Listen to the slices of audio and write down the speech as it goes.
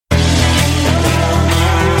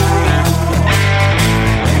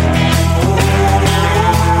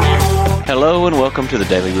welcome to the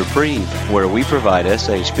Daily Reprieve, where we provide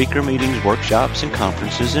SA speaker meetings, workshops, and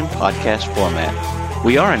conferences in podcast format.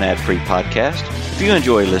 We are an ad-free podcast. If you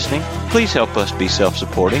enjoy listening, please help us be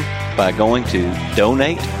self-supporting by going to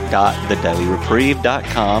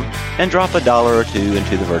donate.thedailyreprieve.com and drop $1 or $2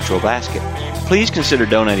 into the virtual basket. Please consider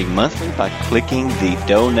donating monthly by clicking the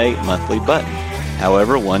Donate Monthly button.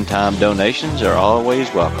 However, one-time donations are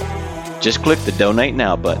always welcome. Just click the Donate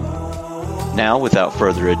Now button. Now, without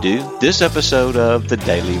further ado, this episode of the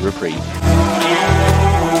Daily Reprieve.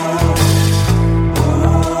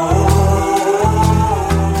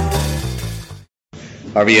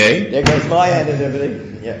 RVA. There goes my hand and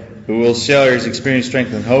everything. Yeah. Who will share his experience,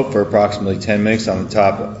 strength, and hope for approximately 10 minutes on the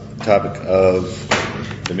topic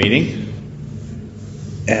of the meeting.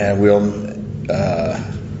 And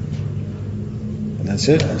and that's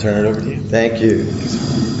it. I'll turn it over to you. Thank you.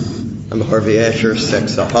 I'm Harvey Asher,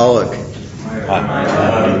 sexaholic.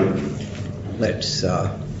 Let's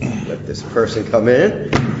let this person come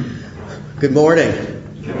in. Good morning.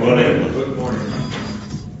 Good morning. Good morning.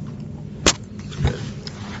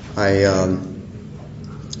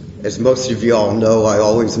 As most of you all know, I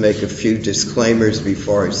always make a few disclaimers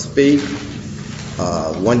before I speak.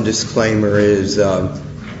 One disclaimer is,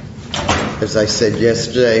 as I said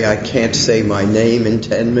yesterday, I can't say my name in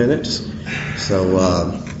 10 minutes,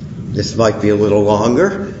 so this might be a little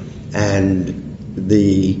longer. And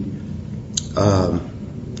the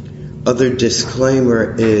other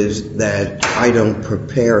disclaimer is that I don't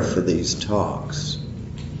prepare for these talks.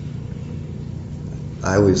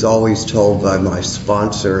 I was always told by my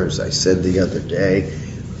sponsor, as I said the other day,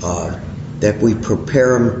 that we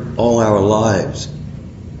prepare them all our lives.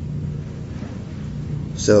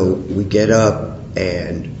 So we get up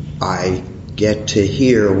and I get to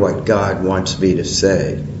hear what God wants me to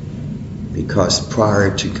say. Because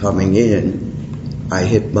prior to coming in, I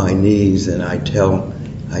hit my knees and I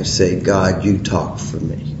say, God, you talk for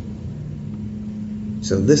me.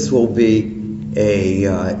 So this will be a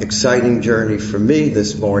exciting journey for me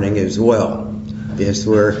this morning as well, because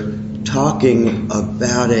we're talking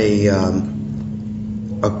about a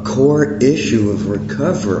core issue of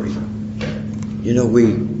recovery. You know,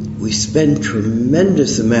 we spend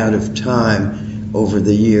tremendous amount of time over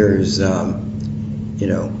the years,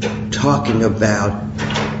 talking about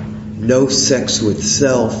no sex with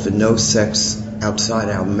self and no sex outside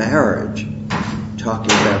our marriage, talking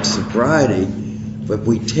about sobriety. But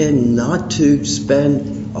we tend not to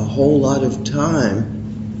spend a whole lot of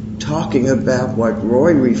time talking about what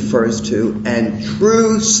Roy refers to, and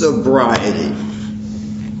true sobriety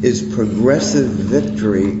is progressive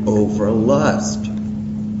victory over lust.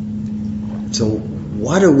 So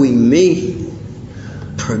what do we mean?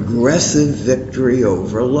 Progressive victory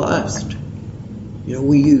over lust. You know,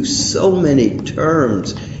 we use so many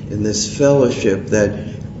terms in this fellowship that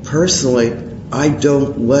personally I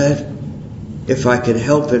don't let, if I can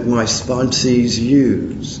help it, my sponsees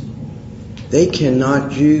use. They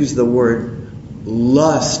cannot use the word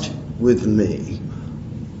lust with me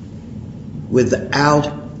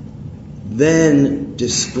without then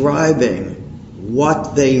describing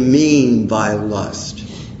what they mean by lust.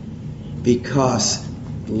 Because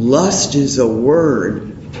lust is a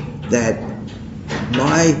word that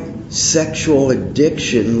my sexual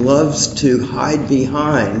addiction loves to hide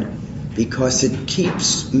behind, because it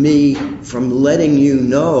keeps me from letting you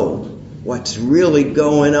know what's really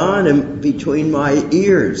going on in between my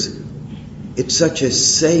ears. It's such a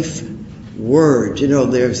safe word. You know,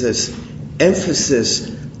 there's this emphasis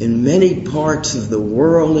in many parts of the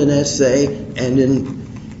world in SA and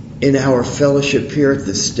in our fellowship here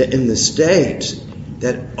in the States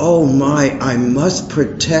that, oh my, I must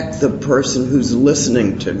protect the person who's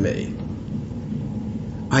listening to me.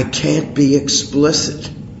 I can't be explicit.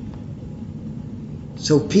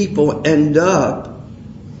 So people end up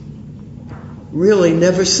really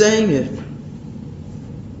never saying it.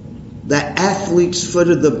 The athlete's foot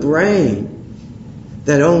of the brain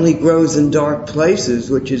that only grows in dark places,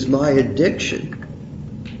 which is my addiction,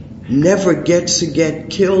 never gets to get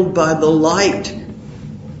killed by the light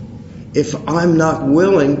if I'm not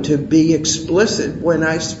willing to be explicit when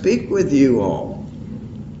I speak with you all.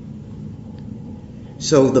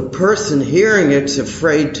 So the person hearing it's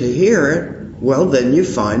afraid to hear it. Well, then you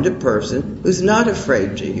find a person who's not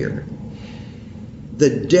afraid to hear it.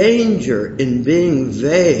 The danger in being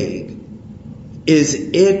vague is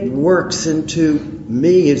it works into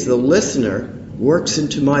me as the listener, works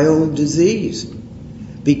into my own disease.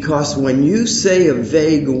 Because when you say a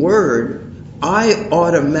vague word, I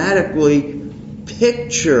automatically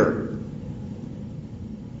picture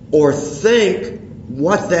or think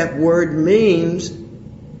what that word means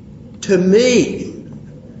to me,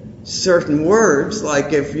 certain words,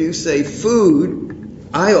 like if you say food,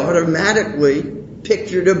 I automatically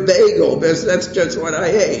pictured a bagel because that's just what I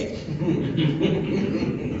ate.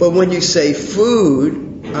 But when you say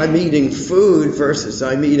food, I'm eating food versus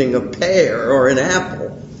I'm eating a pear or an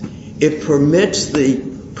apple, it permits the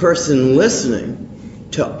person listening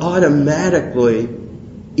to automatically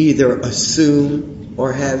either assume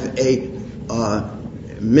or have a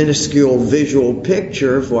minuscule visual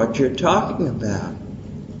picture of what you're talking about.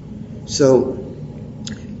 So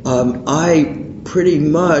I pretty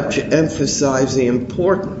much emphasize the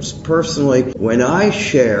importance. Personally, when I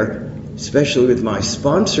share, especially with my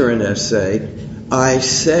sponsor an essay, I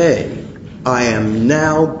say, I am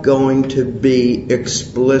now going to be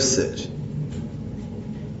explicit.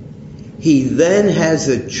 He then has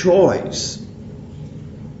a choice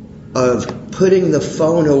of putting the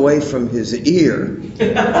phone away from his ear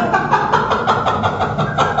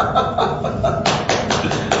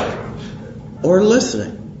or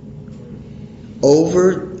listening.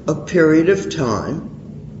 Over a period of time,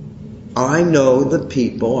 I know the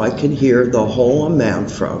people I can hear the whole amount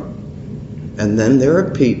from. And then there are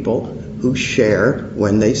people who share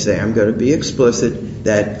when they say I'm going to be explicit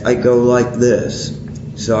that I go like this.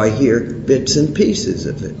 So I hear bits and pieces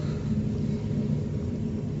of it.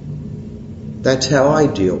 That's how I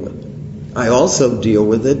deal with it. I also deal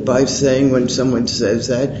with it by saying when someone says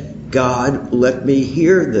that, God, let me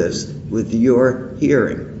hear this with your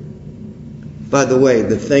hearing. By the way,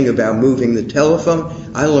 the thing about moving the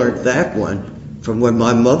telephone, I learned that one from when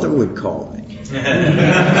my mother would call me.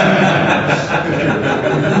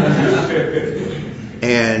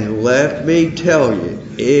 And let me tell you,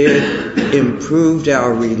 it improved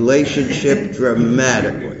our relationship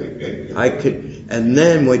dramatically. And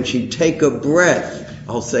then when she'd take a breath,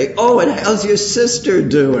 I'll say, oh, and how's your sister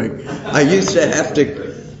doing? I used to have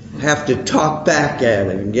to talk back at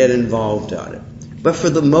it and get involved on it. But for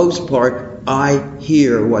the most part, I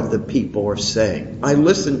hear what the people are saying. I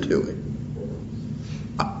listen to it.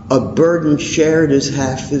 A burden shared is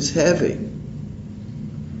half as heavy.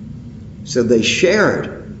 So they share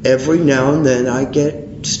it. Every now and then I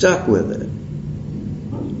get stuck with it.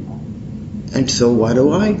 And so what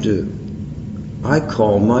do? I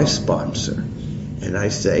call my sponsor and I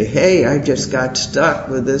say, hey, I just got stuck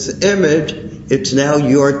with this image. It's now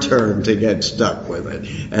your turn to get stuck with it.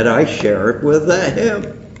 And I share it with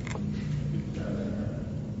him.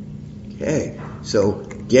 Okay, so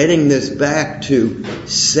getting this back to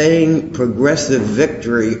saying progressive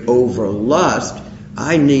victory over lust,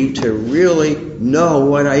 I need to really know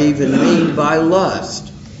what I even mean by lust.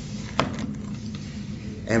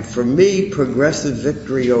 And for me, progressive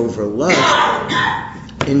victory over lust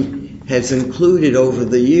has included over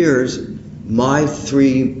the years my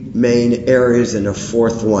three main areas and a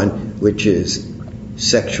fourth one, which is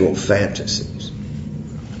sexual fantasies.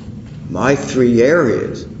 My three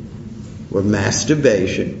areas were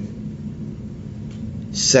masturbation,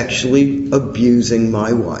 sexually abusing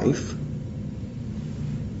my wife,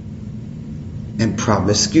 and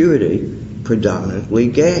promiscuity, predominantly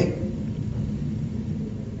gay.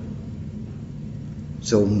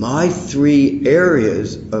 So my three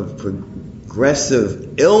areas of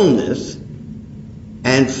progressive illness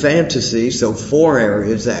and fantasy, so 4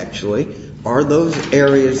 areas actually, are those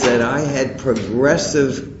areas that I had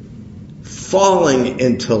progressive falling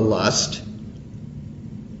into lust,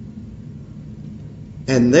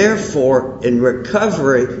 and therefore in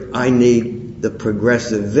recovery I need the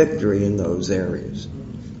progressive victory in those areas.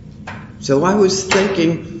 So I was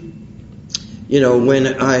thinking, when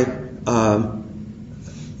I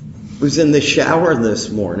was in the shower this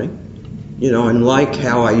morning, and like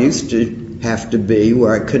how I used to have to be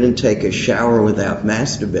where I couldn't take a shower without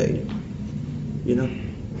masturbating,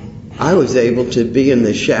 I was able to be in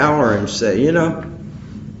the shower and say,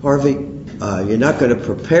 Harvey, you're not going to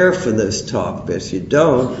prepare for this talk, because you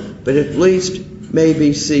don't, but at least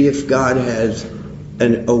maybe see if God has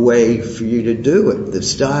a way for you to do it, the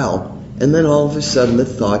style. And then all of a sudden the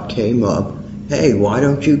thought came up, hey, why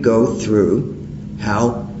don't you go through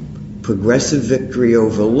how progressive victory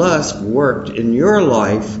over lust worked in your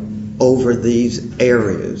life over these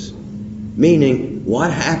areas? Meaning,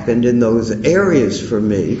 what happened in those areas for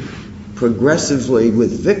me progressively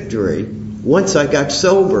with victory once I got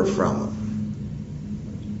sober from them?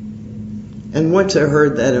 And once I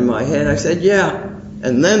heard that in my head, I said, yeah.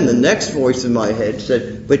 And then the next voice in my head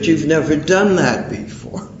said, but you've never done that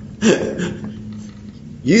before.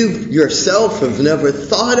 You yourself have never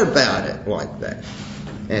thought about it like that.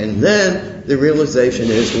 And then the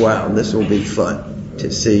realization is, wow, this will be fun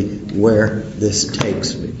to see where this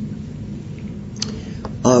takes me.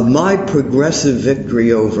 My progressive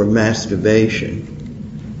victory over masturbation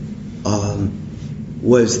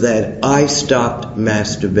was that I stopped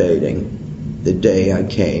masturbating the day I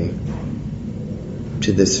came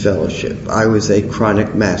to this fellowship. I was a chronic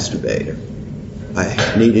masturbator.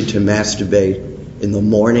 I needed to masturbate in the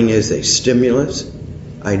morning as a stimulus.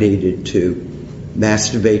 I needed to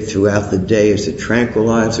masturbate throughout the day as a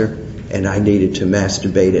tranquilizer, and I needed to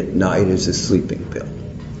masturbate at night as a sleeping pill.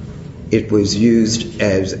 It was used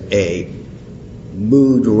as a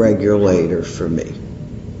mood regulator for me.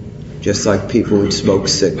 Just like people would smoke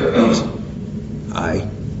cigarettes, I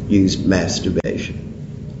used masturbation.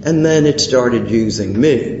 And then it started using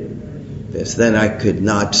me, because then I could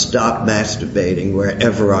not stop masturbating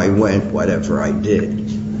wherever I went, whatever I did.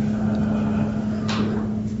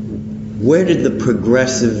 Where did the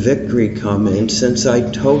progressive victory come in? Since I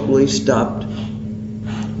totally stopped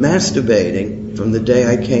masturbating from the day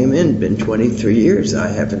I came in, been 23 years, I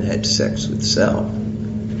haven't had sex with self.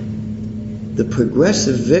 The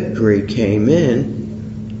progressive victory came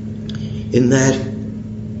in that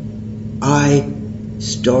I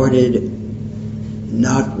started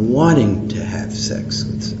not wanting to have sex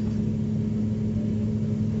with self.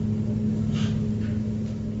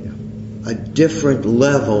 A different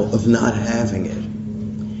level of not having it.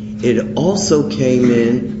 It also came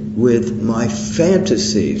in with my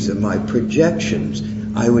fantasies and my projections.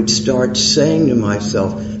 I would start saying to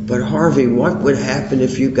myself, but Harvey, what would happen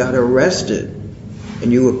if you got arrested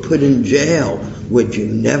and you were put in jail? Would you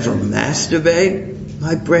never masturbate?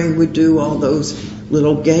 My brain would do all those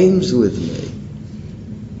little games with me.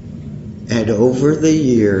 And over the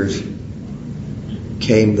years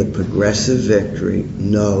came the progressive victory.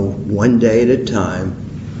 No, one day at a time.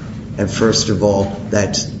 And first of all,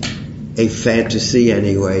 that's a fantasy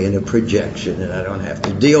anyway and a projection, and I don't have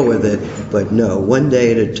to deal with it. But no, one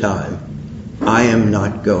day at a time, I am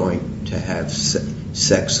not going to have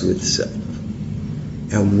sex with self.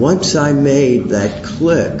 And once I made that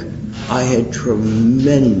click, I had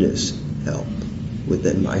tremendous help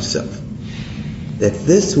within myself. That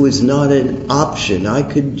this was not an option I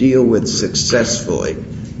could deal with successfully,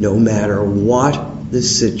 no matter what the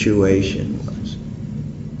situation was.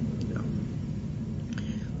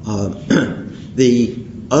 The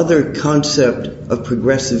other concept of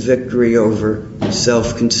progressive victory over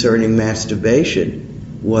self concerning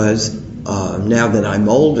masturbation was, now that I'm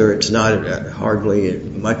older, it's not hardly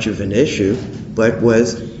much of an issue, but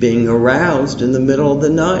was being aroused in the middle of the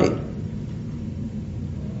night.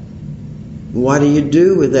 What do you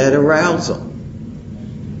do with that arousal?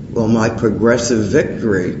 Well, my progressive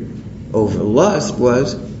victory over lust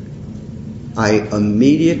was I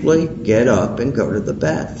immediately get up and go to the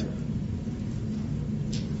bathroom.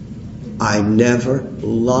 I never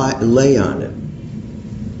lay on it.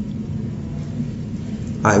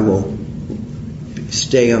 I will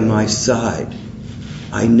stay on my side.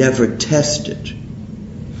 I never test it.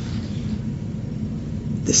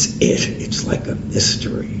 It's like a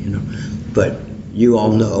mystery, But you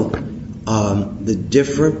all know the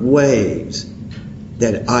different ways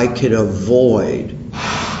that I could avoid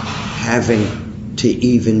having to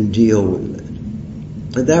even deal with it.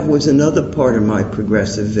 And that was another part of my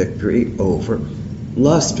progressive victory over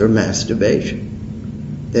lust or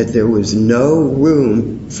masturbation. That there was no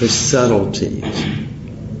room for subtleties,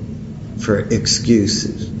 for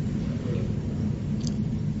excuses.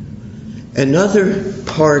 Another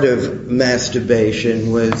part of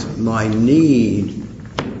masturbation was my need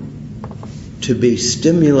to be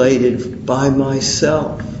stimulated by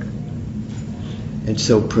myself. And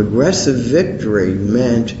so progressive victory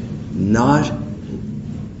meant not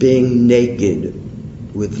being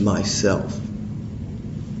naked with myself.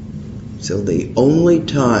 So the only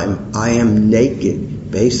time I am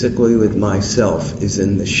naked, basically with myself, is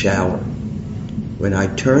in the shower. When I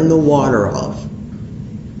turn the water off,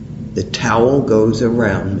 the towel goes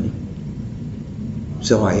around me.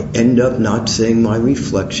 So I end up not seeing my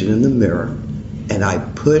reflection in the mirror, and I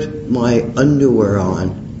put my underwear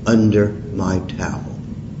on under my towel.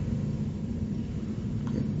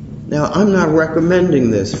 Now, I'm not recommending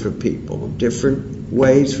this for people, different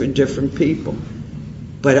ways for different people.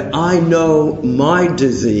 But I know my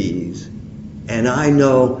disease, and I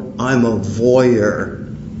know I'm a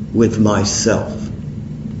voyeur with myself.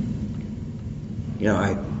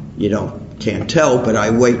 Can't tell, but I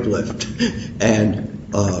weightlift. And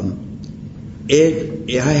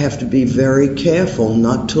I have to be very careful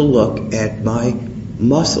not to look at my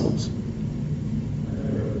muscles,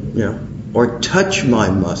 or touch my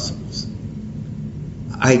muscles.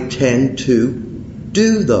 I tend to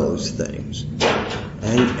do those things,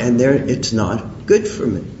 and it's not good for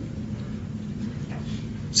me.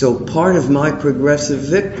 So part of my progressive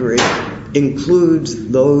victory includes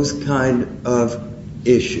those kind of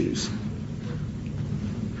issues.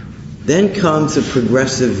 Then comes a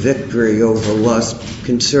progressive victory over lust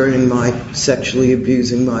concerning my sexually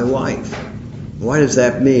abusing my wife. What does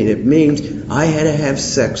that mean? It means I had to have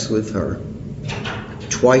sex with her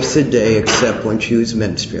twice a day except when she was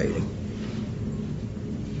menstruating,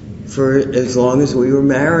 for as long as we were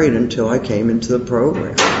married until I came into the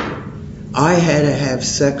program. I had to have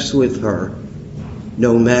sex with her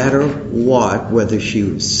no matter what, whether she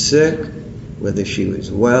was sick, whether she was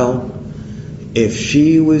well. If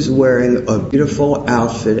she was wearing a beautiful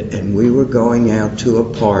outfit and we were going out to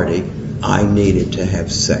a party, I needed to have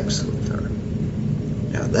sex with her.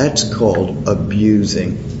 Now that's called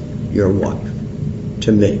abusing your wife,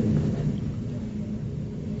 to me.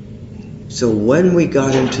 So when we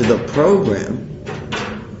got into the program,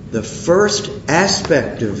 the first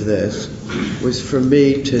aspect of this was for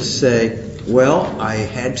me to say, well, I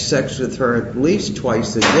had sex with her at least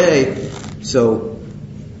twice a day, so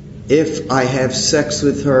if I have sex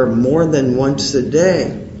with her more than once a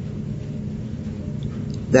day,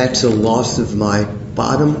 that's a loss of my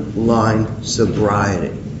bottom line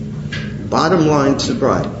sobriety. Bottom line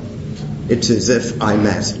sobriety. It's as if I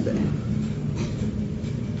masturbate.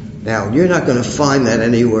 Now, you're not going to find that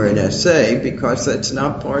anywhere in SA because that's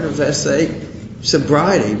not part of SA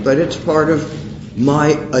sobriety, but it's part of my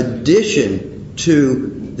addition to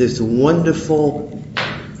this wonderful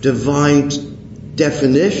divine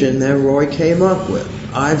definition that Roy came up with.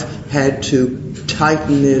 I've had to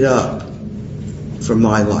tighten it up for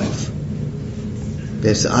my life.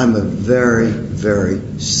 Because I'm a very, very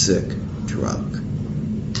sick drunk.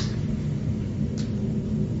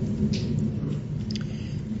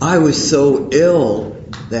 I was so ill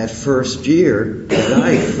that first year that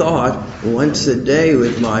I thought once a day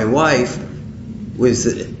with my wife was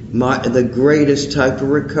the greatest type of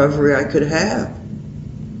recovery I could have.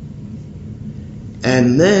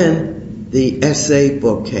 And then the SA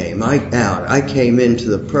book came out. I came into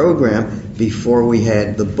the program before we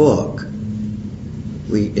had the book.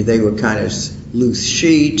 They were kind of loose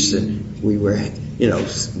sheets, and we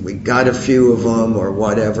got a few of them or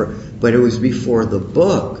whatever, but it was before the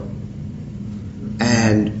book.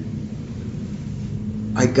 And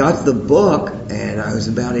I got the book, and I was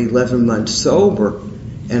about 11 months sober,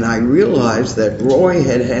 and I realized that Roy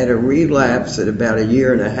had had a relapse at about a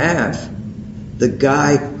year and a half. The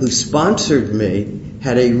guy who sponsored me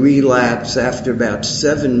had a relapse after about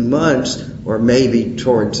 7 months, or maybe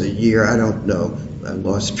towards a year, I don't know, I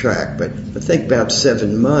lost track, but I think about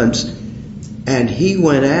 7 months. And he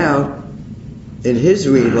went out in his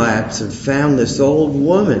relapse and found this old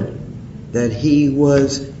woman that he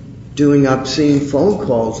was doing obscene phone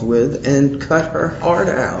calls with and cut her heart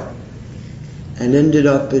out and ended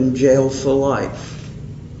up in jail for life.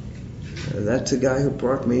 That's the guy who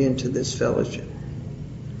brought me into this fellowship.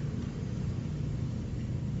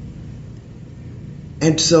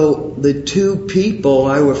 And so the two people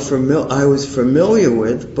I was familiar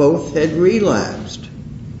with both had relapsed.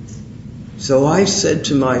 So I said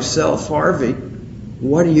to myself, Harvey,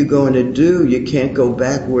 what are you going to do? You can't go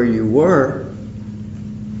back where you were.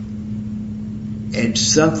 And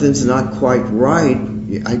something's not quite right.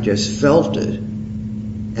 I just felt it.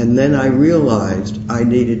 And then I realized I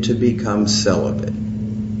needed to become celibate.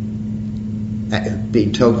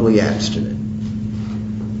 Be totally abstinent.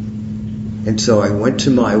 And so I went to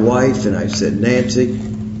my wife and I said, Nancy,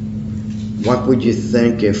 what would you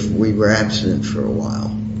think if we were abstinent for a while?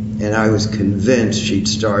 And I was convinced she'd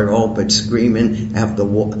start all but screaming out the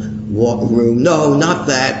room, no, not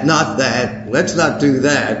that, let's not do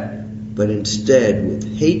that. But instead,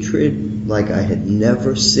 with hatred like I had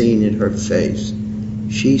never seen in her face,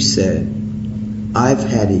 she said, I've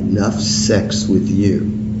had enough sex with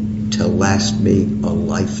you to last me a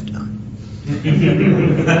lifetime.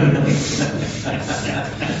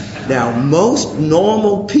 Now, most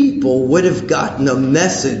normal people would have gotten a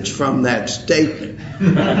message from that statement.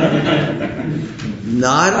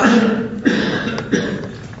 Not I.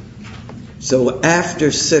 So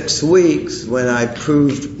after 6 weeks, when I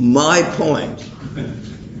proved my point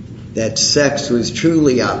that sex was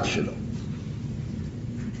truly optional,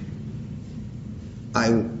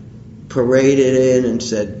 I paraded in and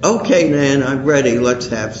said, okay, Nan, I'm ready, let's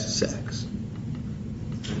have sex.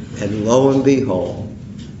 And lo and behold,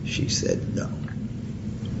 she said no.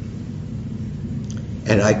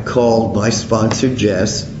 And I called my sponsor,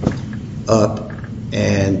 Jess, up,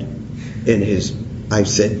 and I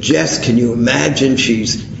said, Jess, can you imagine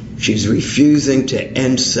she's refusing to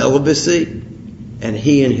end celibacy? And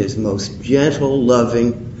he, in his most gentle,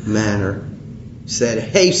 loving manner, said,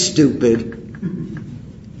 "Hey, stupid,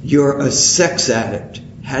 you're a sex addict.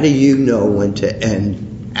 How do you know when to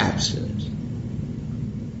end abstinence?"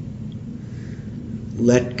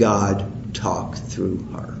 Let God talk through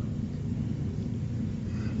her.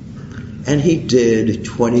 And he did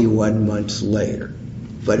 21 months later.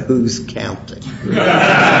 But who's counting?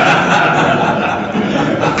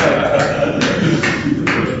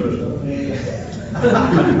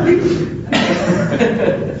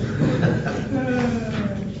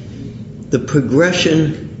 The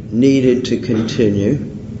progression needed to continue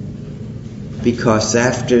because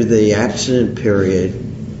after the abstinent period,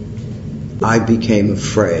 I became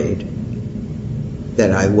afraid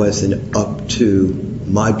that I wasn't up to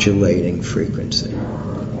modulating frequency.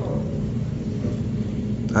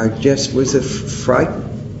 I just was frightened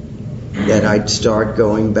that I'd start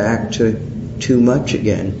going back to too much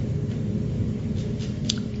again.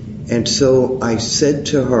 And so I said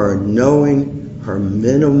to her, knowing her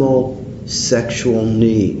minimal sexual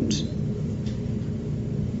needs,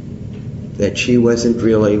 that she wasn't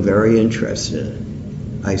really very interested in it,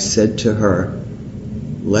 I said to her,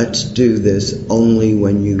 "Let's do this only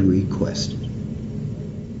when you request it."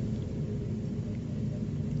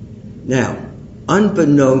 Now,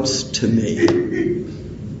 unbeknownst to me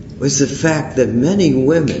was the fact that many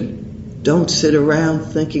women don't sit around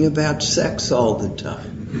thinking about sex all the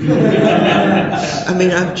time. I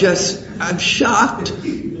mean, I'm shocked.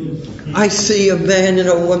 I see a man and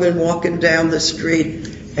a woman walking down the street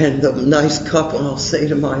and the nice couple, and I'll say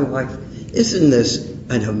to my wife, "Isn't this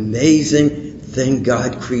an amazing thing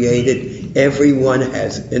God created? Everyone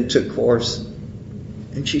has intercourse."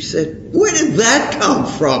 And she said, "Where did that come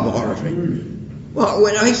from, Harvey?" Well,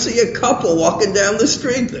 when I see a couple walking down the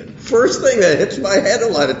street, the first thing that hits my head a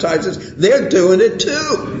lot of times is they're doing it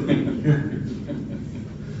too.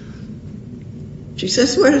 She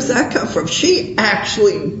says, "Where does that come from?" She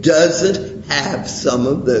actually doesn't have some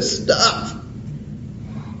of this stuff.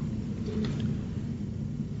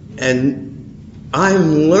 And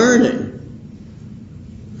I'm learning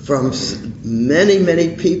from many, many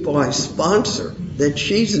people I sponsor that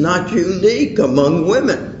she's not unique among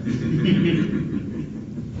women.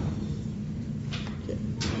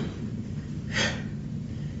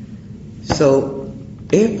 So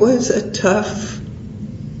it was a tough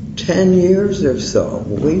 10 years or so.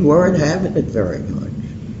 We weren't having it very much.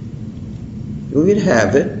 We'd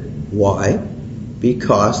have it. Why?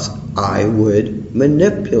 Because I would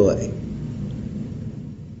manipulate.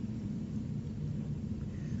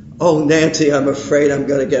 "Oh, Nancy, I'm afraid I'm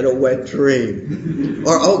going to get a wet dream."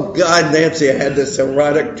 Or, "Oh, God, Nancy, I had this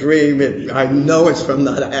erotic dream and I know it's from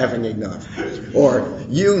not having enough." Or,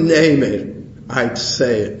 you name it, I'd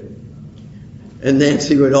say it. And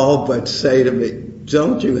Nancy would all but say to me,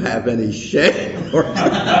 "Don't you have any shame?"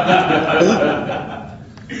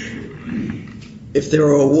 If there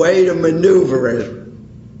were a way to maneuver it,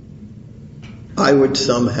 I would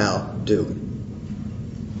somehow do it.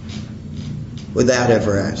 Without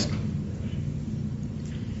ever asking.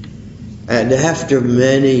 And after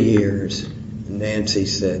many years, Nancy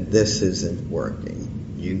said, "This isn't working.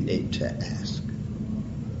 You need to ask."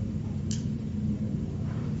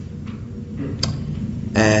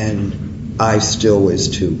 And I still was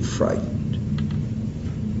too frightened.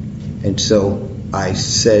 And so I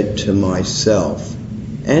said to myself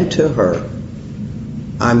and to her,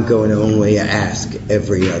 "I'm going to only ask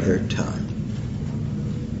every other time."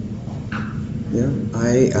 You know,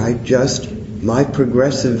 my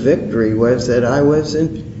progressive victory was that I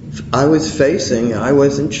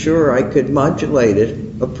wasn't sure I could modulate it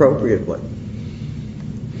appropriately.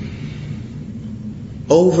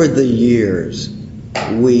 Over the years,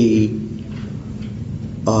 we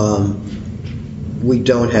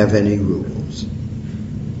don't have any rules.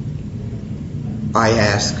 I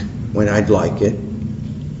ask when I'd like it.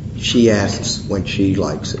 She asks when she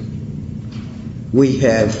likes it. We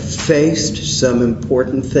have faced some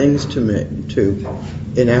important things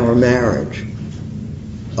in our marriage.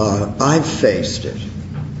 I've faced it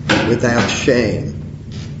without shame.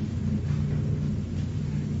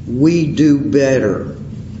 We do better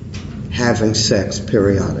having sex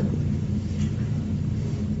periodically.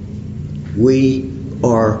 We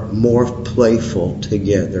are more playful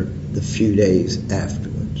together the few days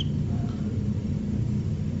afterwards.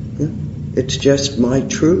 It's just my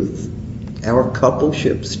truth. Our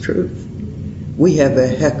coupleship's truth. We have a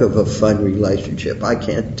heck of a fun relationship. I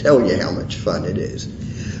can't tell you how much fun it is.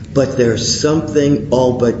 But there's something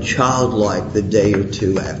all but childlike the day or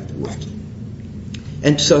two afterwards.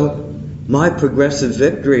 And so my progressive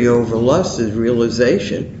victory over lust is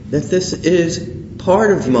realization that this is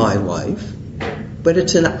part of my life, but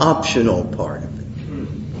it's an optional part of it.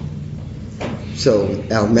 So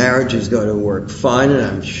our marriage is going to work fine, and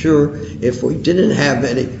I'm sure if we didn't have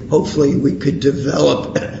any, hopefully we could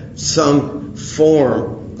develop some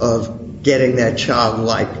form of getting that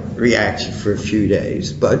childlike reaction for a few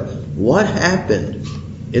days. But what happened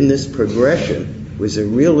in this progression was a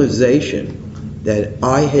realization that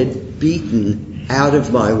I had beaten out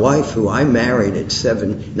of my wife, who I married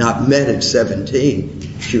met at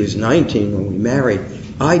 17. She was 19 when we married.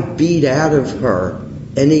 I beat out of her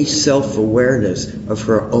any self-awareness of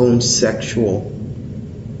her own sexual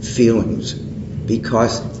feelings,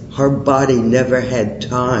 because her body never had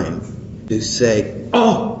time to say,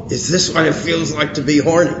 oh, is this what it feels like to be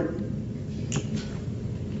horny?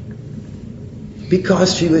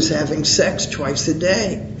 Because she was having sex twice a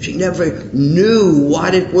day. She never knew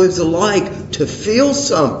what it was like to feel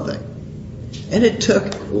something. And it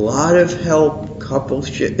took a lot of help, couple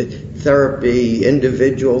therapy,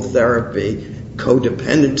 individual therapy,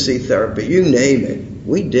 codependency therapy, you name it.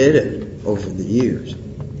 We did it over the years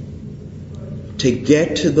to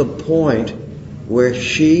get to the point where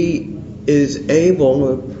she is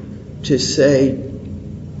able to say,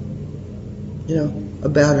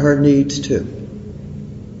 about her needs too.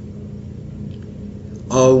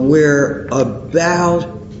 We're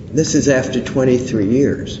this is after 23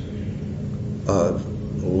 years of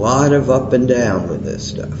a lot of up and down with this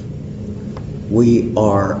stuff. We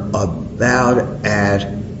are about at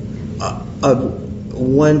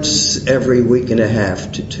once every week and a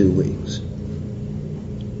half to 2 weeks.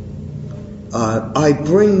 I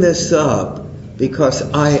bring this up because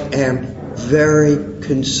I am very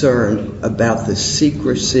concerned about the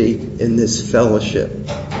secrecy in this fellowship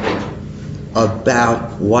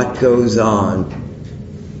about what goes on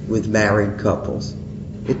with married couples.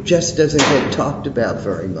 It just doesn't get talked about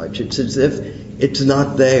very much. It's as if it's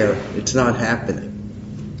not there, it's not happening.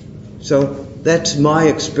 So that's my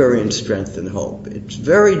experience, strength, and hope. It's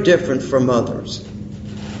very different from others.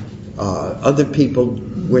 Other people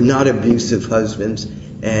were not abusive husbands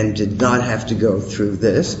and did not have to go through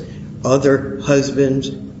this. Other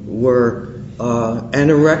husbands were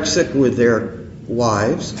anorexic with their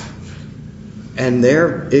wives, and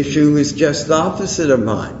their issue is just the opposite of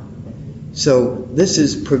mine. So this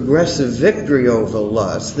is progressive victory over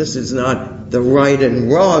lust. This is not the right and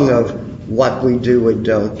wrong of what we do and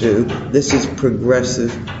don't do. This is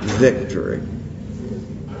progressive victory.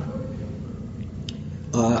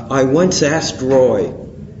 I once asked Roy,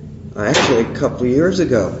 actually a couple of years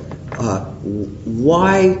ago,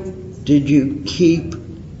 why did you keep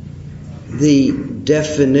the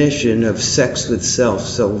definition of sex with self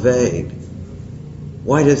so vague?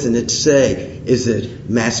 Why doesn't it say, is it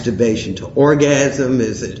masturbation to orgasm?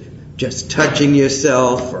 Is it just touching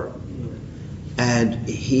yourself? And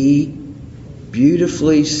he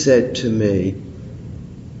beautifully said to me,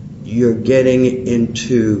 you're getting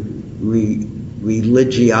into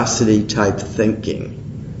religiosity type thinking,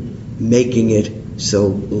 making it so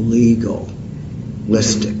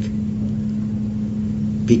legalistic.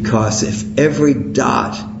 Because if every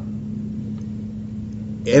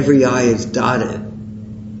I is dotted,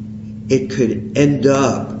 it could end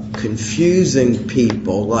up confusing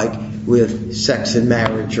people, like with sex and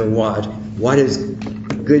marriage or what. What is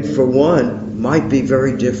good for one might be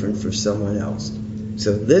very different for someone else.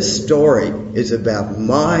 So this story is about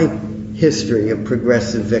my history of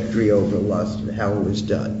progressive victory over lust and how it was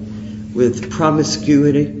done. With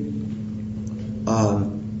promiscuity,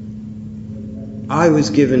 I was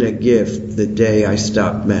given a gift the day I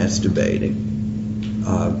stopped masturbating.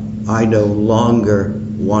 I no longer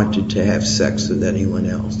wanted to have sex with anyone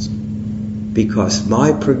else because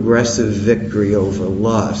my progressive victory over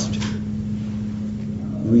lust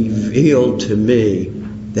revealed to me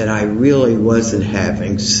that I really wasn't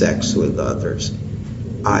having sex with others.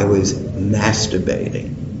 I was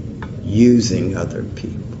masturbating, using other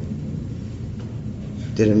people.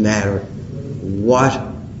 Didn't matter what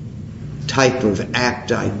type of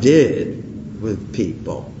act I did with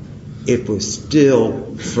people. It was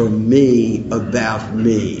still, for me, about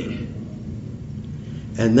me.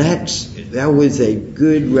 And that was a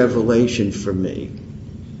good revelation for me.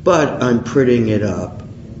 But I'm prettying it up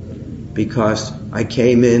because I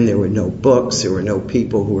came in, there were no books, there were no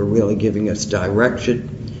people who were really giving us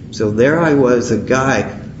direction. So there I was, a guy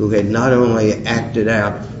who had not only acted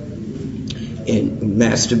out in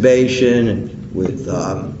masturbation and with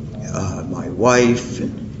my wife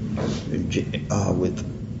and with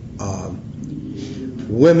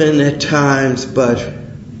women at times, but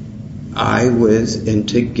I was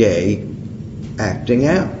into gay acting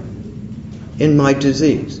out in my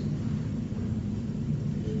disease.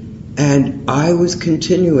 And I was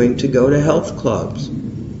continuing to go to health clubs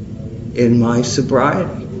in my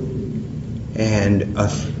sobriety. And a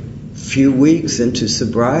few weeks into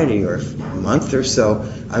sobriety, or a month or so,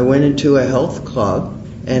 I went into a health club,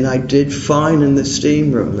 and I did fine in the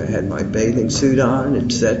steam room. I had my bathing suit on,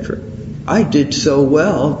 etc. I did so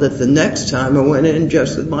well that the next time I went in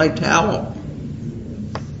just with my towel.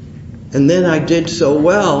 And then I did so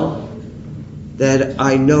well that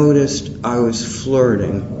I noticed I was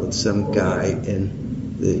flirting with some guy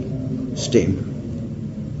in the steam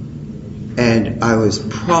room. And I was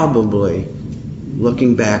probably,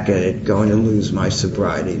 looking back at it, going to lose my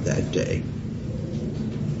sobriety that day.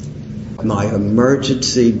 My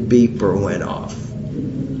emergency beeper went off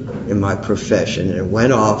in my profession, and it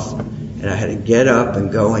went off, and I had to get up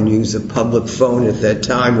and go and use a public phone. At that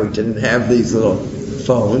time, we didn't have these little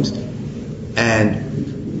phones, and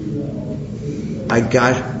I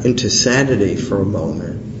got into sanity for a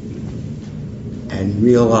moment and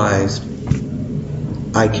realized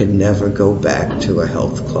I can never go back to a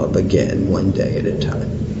health club again, one day at a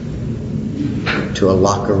time, to a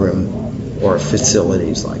locker room or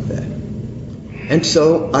facilities like that. And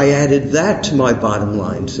so I added that to my bottom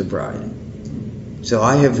line sobriety. So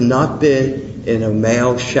I have not been in a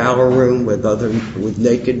male shower room with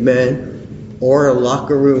naked men, or a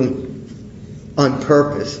locker room on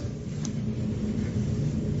purpose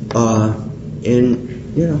in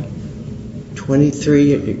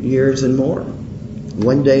 23 years and more,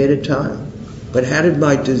 one day at a time. But how did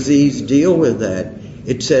my disease deal with that?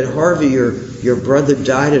 It said, Harvey, your brother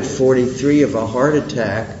died at 43 of a heart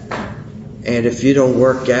attack, and if you don't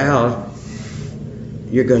work out,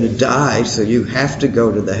 you're going to die, so you have to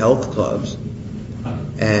go to the health clubs.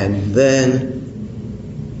 And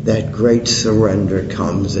then that great surrender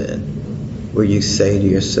comes in, where you say to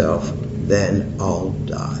yourself, then I'll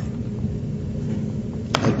die.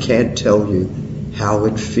 I can't tell you how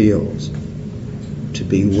it feels to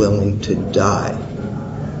be willing to die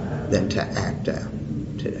than to act out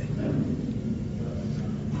today.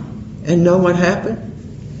 And know what happened?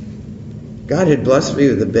 God had blessed me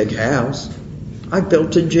with a big house. I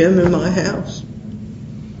built a gym in my house.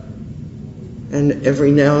 And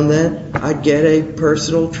every now and then, I'd get a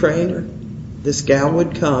personal trainer. This gal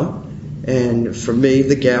would come, and for me,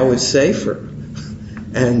 the gal was safer.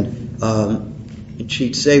 And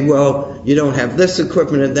she'd say, well, you don't have this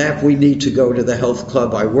equipment and that. We need to go to the health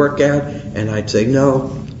club. I work out. And I'd say,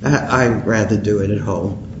 no, I'd rather do it at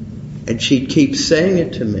home. And she'd keep saying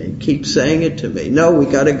it to me. No, we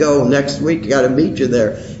got to go. Next week, got to meet you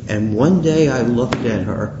there. And one day I looked at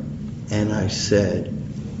her and I said,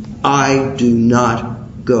 I do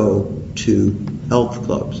not go to health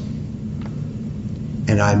clubs.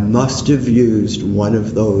 And I must have used one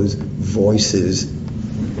of those voices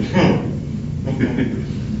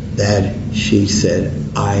that she said,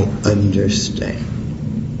 I understand.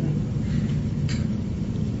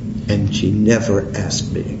 And she never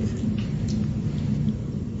asked me again.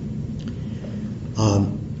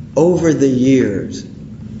 Over the years,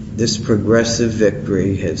 this progressive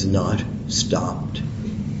victory has not stopped.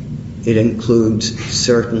 It includes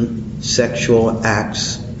certain sexual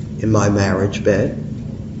acts in my marriage bed.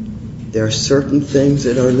 There are certain things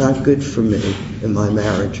that are not good for me in my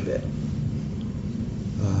marriage bed.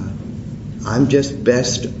 I'm just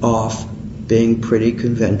best off being pretty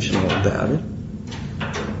conventional about it.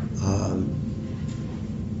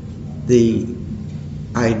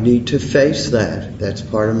 I need to face that. That's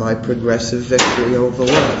part of my progressive victory over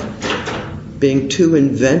love. Being too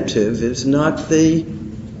inventive is not the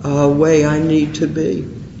way I need to be.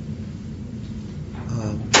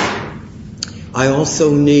 I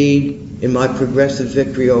also need, in my progressive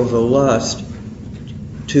victory over lust,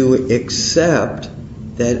 to accept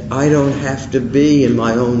that I don't have to be, in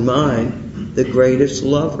my own mind, the greatest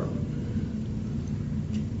lover.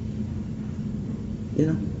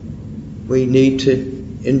 We need to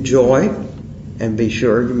enjoy, and be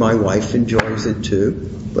sure my wife enjoys it too,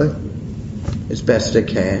 but as best I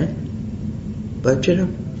can. But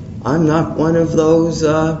I'm not one of those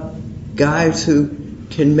guys who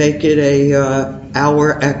can make it a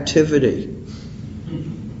hour activity.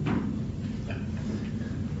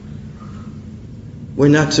 We're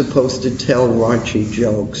not supposed to tell raunchy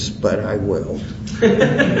jokes, but I will.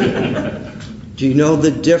 Do you know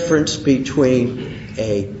the difference between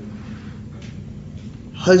a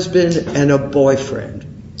husband and a boyfriend?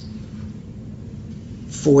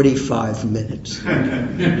 45 minutes.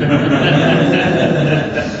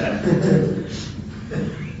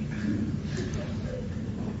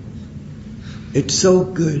 It's so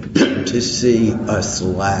good to see us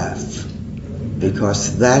laugh,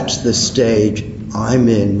 because that's the stage I'm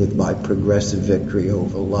in with my progressive victory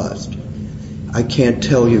over lust. I can't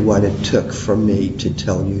tell you what it took for me to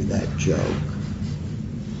tell you that joke.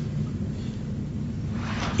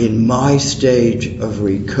 In my stage of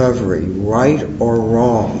recovery, right or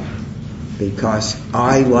wrong, because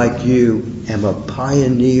I, like you, am a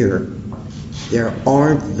pioneer, there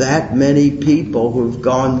aren't that many people who've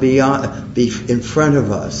gone in front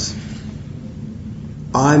of us.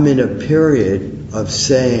 I'm in a period of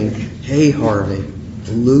saying, hey, Harvey,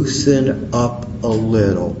 loosen up a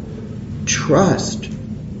little. Trust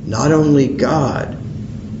not only God,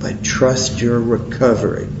 but trust your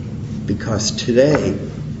recovery. Because today,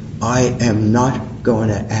 I am not going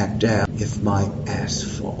to act out if my ass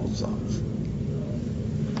falls off.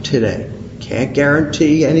 Today. Can't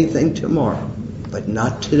guarantee anything tomorrow, but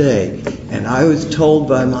not today. And I was told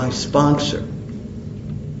by my sponsor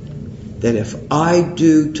that if I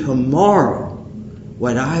do tomorrow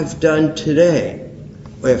what I've done today,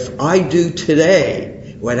 or if I do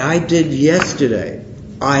today what I did yesterday,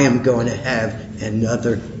 I am going to have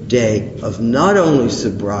another day of not only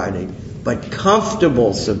sobriety, but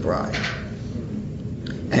comfortable sobriety.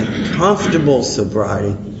 And comfortable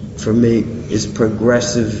sobriety, for me, is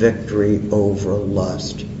progressive victory over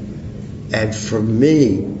lust. And for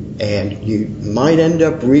me, and you might end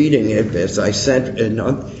up reading it, as I sent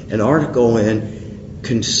an article in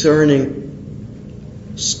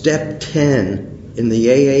concerning step 10 in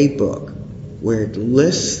the AA book, where it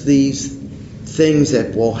lists these things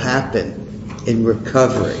that will happen in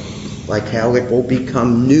recovery, like how it will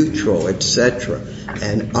become neutral, etc.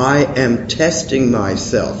 And I am testing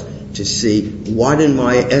myself to see what in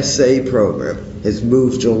my SA program has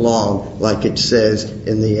moved along like it says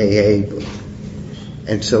in the AA book.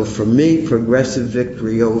 And so for me, progressive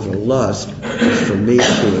victory over lust is for me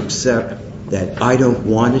to accept that I don't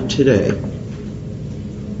want it today,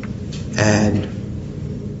 and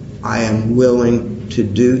I am willing to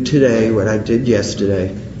do today what I did yesterday,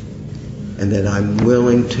 and that I'm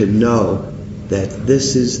willing to know that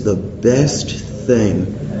this is the best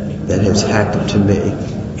thing that has happened to me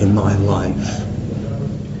in my life.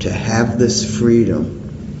 To have this freedom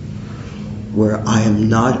where I am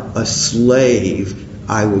not a slave.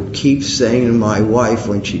 I would keep saying to my wife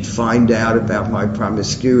when she'd find out about my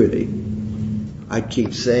promiscuity, I'd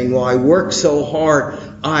keep saying, well, I work so hard,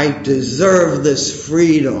 I deserve this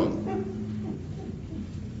freedom.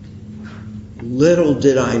 Little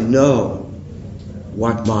did I know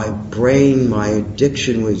what my brain, my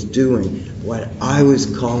addiction was doing. What I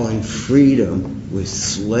was calling freedom was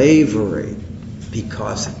slavery,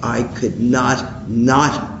 because I could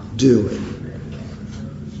not do it.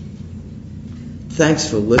 Thanks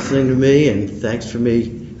for listening to me, and thanks for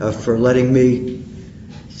letting me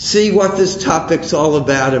see what this topic's all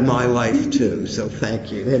about in my life too. So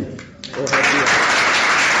thank you. And we'll have you.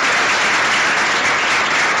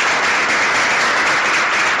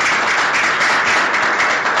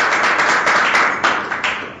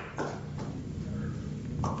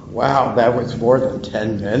 Wow, that was more than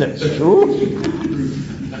 10 minutes.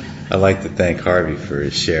 I'd like to thank Harvey for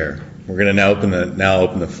his share. We're going to now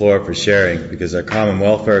open the floor for sharing, because our common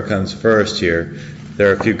welfare comes first here. There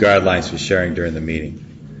are a few guidelines for sharing during the meeting.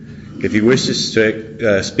 If you wish to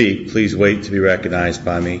speak, please wait to be recognized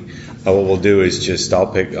by me. What we'll do is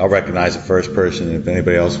I'll recognize the first person, and if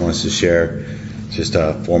anybody else wants to share, just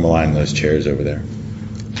form a line in those chairs over there.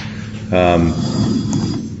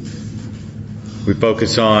 We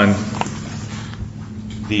focus on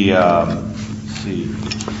the, let's see.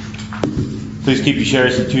 Please keep your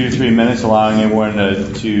shares to 2 to 3 minutes, allowing everyone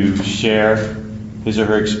to share his or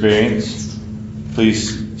her experience.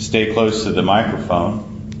 Please stay close to the microphone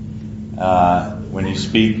when you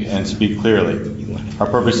speak, and speak clearly. Our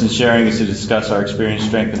purpose in sharing is to discuss our experience,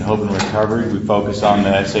 strength, and hope in recovery. We focus on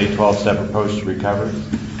the SA 12-step approach to recovery.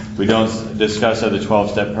 We don't discuss other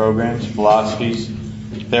 12-step programs, philosophies,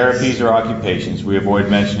 therapies, or occupations. We avoid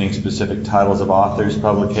mentioning specific titles of authors,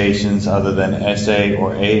 publications other than SA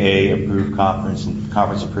or AA approved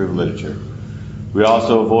conference approved literature. We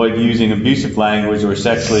also avoid using abusive language or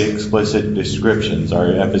sexually explicit descriptions. Our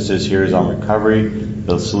emphasis here is on recovery,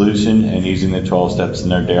 the solution, and using the 12 steps in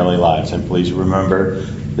their daily lives. And please remember,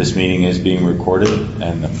 this meeting is being recorded,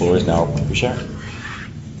 and the floor is now open for sharing.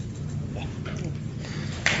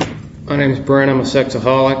 My name is Brent. I'm a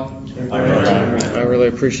sexaholic. I really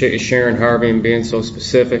appreciate you sharing, Harvey, and being so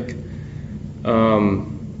specific.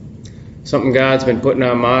 Something God's been putting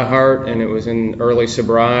on my heart, and it was in early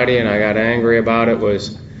sobriety, and I got angry about it,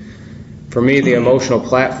 was, for me, the emotional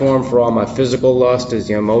platform for all my physical lust is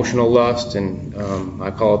the emotional lust, and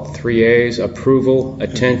I call it the 3 A's: approval,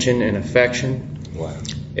 attention, and affection. Wow.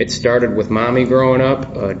 It started with Mommy growing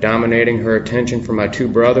up, dominating her attention for my 2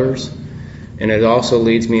 brothers, And it also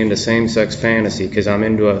leads me into same-sex fantasy because I'm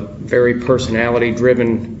into a very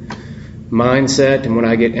personality-driven mindset, and when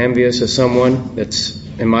I get envious of someone that's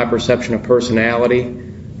in my perception of personality,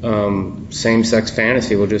 same-sex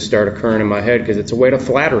fantasy will just start occurring in my head because it's a way to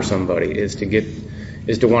flatter somebody, is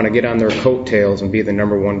to want to get on their coattails and be the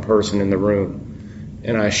number one person in the room.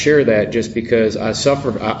 And I share that just because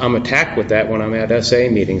I'm attacked with that when I'm at SA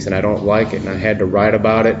meetings and I don't like it, and I had to write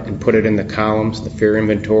about it and put it in the columns, the fear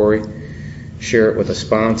inventory, share it with a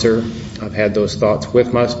sponsor. I've had those thoughts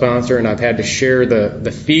with my sponsor, and I've had to share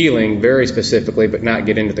the feeling very specifically but not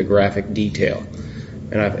get into the graphic detail.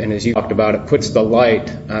 And as you talked about, it puts the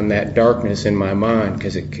light on that darkness in my mind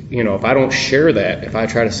because, if I don't share that, if I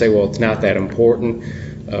try to say, well, it's not that important,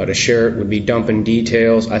 to share it would be dumping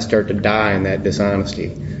details, I start to die in that dishonesty.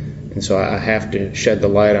 And so I have to shed the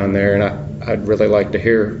light on there, and I'd really like to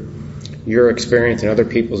hear your experience and other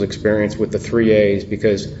people's experience with the 3 A's,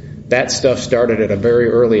 because that stuff started at a very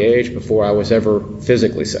early age before I was ever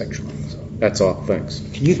physically sexual. So that's all. Thanks.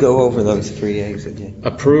 Can you go over those 3 A's again?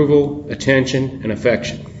 Approval, attention, and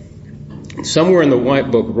affection. Somewhere in the White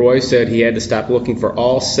Book, Roy said he had to stop looking for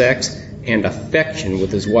all sex and affection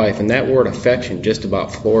with his wife, and that word affection just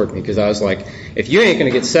about floored me, because I was like, if you ain't going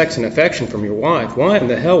to get sex and affection from your wife, why in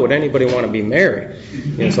the hell would anybody want to be married?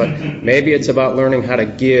 It's like, maybe it's about learning how to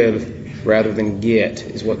give rather than get,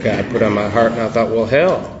 is what God put on my heart. And I thought, well,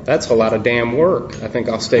 hell, that's a lot of damn work. I think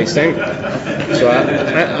I'll stay single. So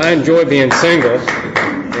I enjoy being single,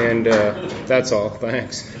 and that's all.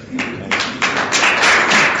 Thanks.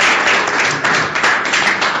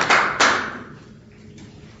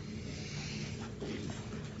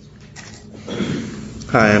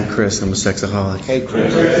 Hi, I'm Chris. I'm a sexaholic. Hey,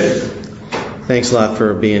 Chris. Thanks a lot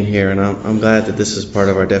for being here, and I'm glad that this is part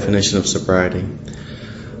of our definition of sobriety.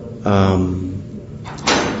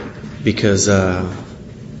 Because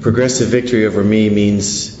progressive victory over me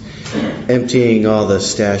means emptying all the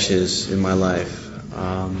stashes in my life.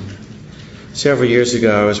 Several years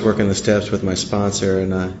ago, I was working the steps with my sponsor,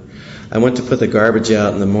 and I went to put the garbage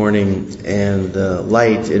out in the morning, and the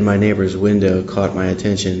light in my neighbor's window caught my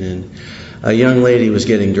attention, and a young lady was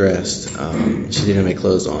getting dressed. She didn't have any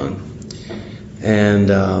clothes on. And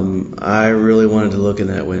I really wanted to look in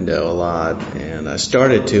that window a lot. And I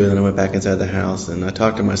started to, and then I went back inside the house, and I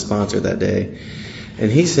talked to my sponsor that day.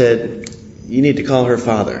 And he said, you need to call her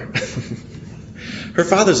father. Her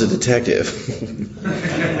father's a detective.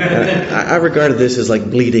 I regarded this as like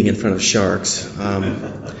bleeding in front of sharks.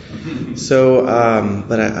 But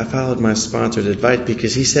I followed my sponsor's advice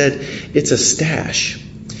because he said, it's a stash.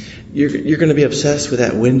 You're going to be obsessed with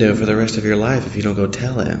that window for the rest of your life if you don't go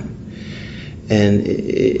tell him. And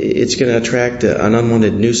it's going to attract an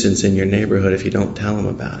unwanted nuisance in your neighborhood if you don't tell him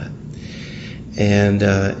about it. And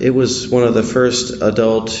it was one of the first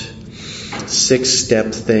adult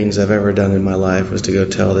 6-step things I've ever done in my life, was to go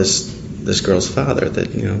tell this girl's father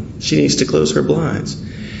that, she needs to close her blinds.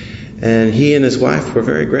 And he and his wife were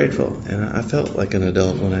very grateful. And I felt like an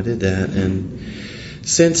adult when I did that. And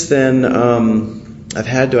since then, I've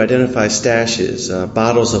had to identify stashes,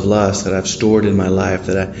 bottles of lust that I've stored in my life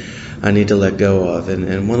that I need to let go of.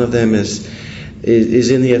 And one of them is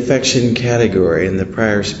in the affection category. And the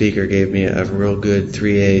prior speaker gave me a real good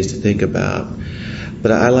 3 A's to think about.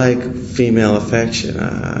 But I like female affection.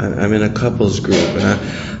 I'm in a couples group,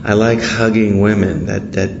 and I like hugging women.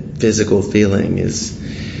 That physical feeling is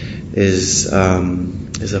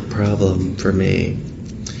a problem for me.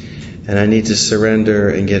 And I need to surrender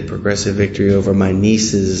and get progressive victory over my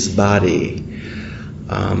niece's body.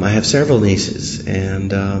 I have several nieces, and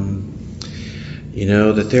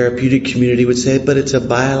the therapeutic community would say, but it's a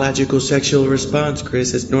biological sexual response,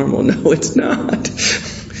 Chris. It's normal. No, it's not.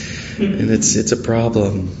 And it's a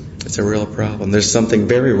problem. It's a real problem. There's something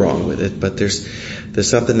very wrong with it, but there's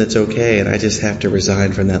something that's okay, and I just have to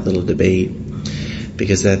resign from that little debate,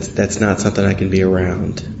 because that's not something I can be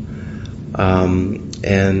around.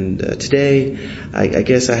 And today, I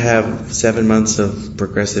guess I have 7 months of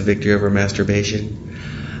progressive victory over masturbation.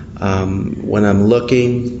 When I'm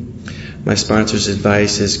looking, my sponsor's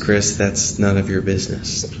advice is, Chris, that's none of your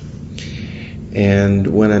business. And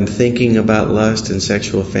when I'm thinking about lust and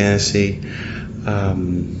sexual fantasy,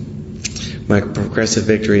 my progressive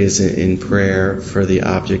victory is in prayer for the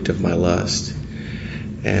object of my lust.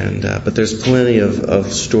 And but there's plenty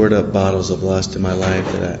of stored up bottles of lust in my life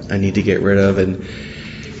that I need to get rid of. And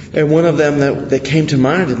one of them that came to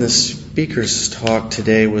mind in the speaker's talk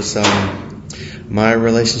today was my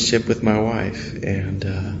relationship with my wife. And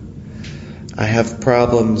I have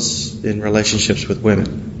problems in relationships with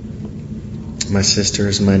women. My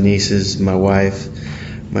sisters, my nieces, my wife,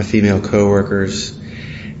 my female coworkers.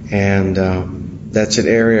 And that's an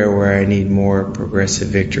area where I need more progressive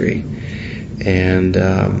victory. And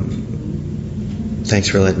thanks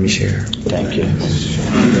for letting me share. Thank you.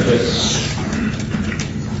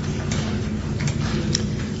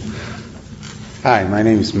 Hi, my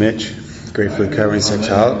name is Mitch, gratefully recovering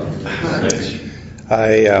sexaholic.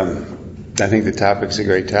 I think the topic's a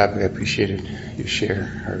great topic. I appreciated your share,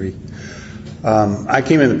 Harvey. I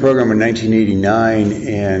came in the program in 1989,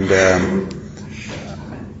 and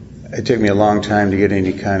it took me a long time to get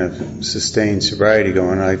any kind of sustained sobriety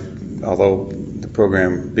going. Although the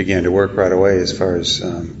program began to work right away as far as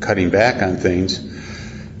cutting back on things,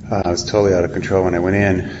 I was totally out of control when I went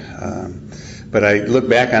in. But I look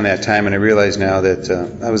back on that time and I realize now that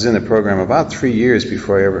I was in the program about 3 years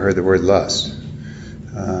before I ever heard the word lust.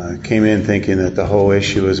 Came in thinking that the whole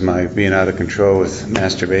issue was my being out of control with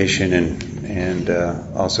masturbation and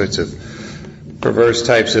all sorts of perverse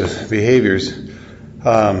types of behaviors.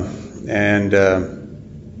 And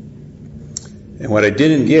what I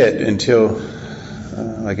didn't get until,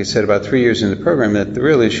 like I said, about 3 years in the program, that the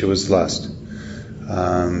real issue was lust.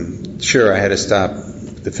 Sure, I had to stop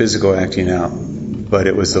the physical acting out, but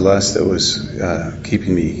it was the lust that was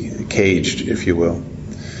keeping me caged, if you will.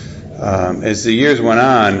 As the years went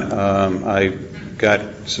on, I got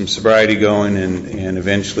some sobriety going and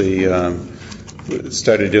eventually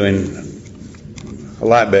started doing a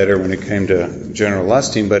lot better when it came to general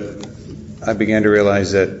lusting, but I began to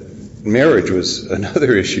realize that marriage was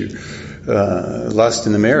another issue, lust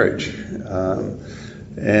in the marriage.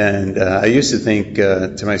 And I used to think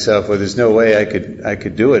to myself, well, there's no way I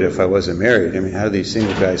could do it if I wasn't married. I mean, how do these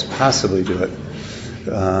single guys possibly do it?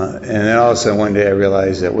 And then all of a sudden one day I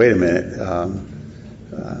realized that, wait a minute,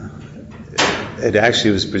 it actually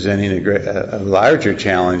was presenting a larger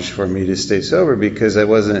challenge for me to stay sober, because I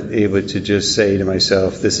wasn't able to just say to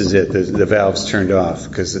myself, this is it, the valve's turned off,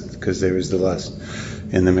 because there was the lust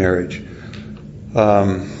in the marriage.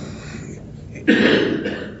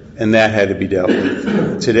 And that had to be dealt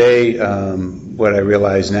with. Today, what I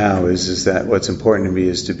realize now is that what's important to me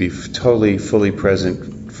is to be totally, fully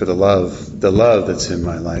present for the love that's in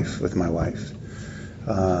my life with my wife.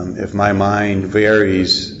 If my mind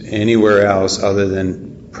varies anywhere else other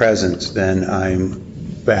than present, then I'm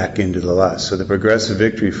back into the lust. So the progressive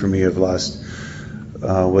victory for me of lust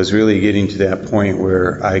was really getting to that point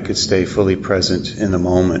where I could stay fully present in the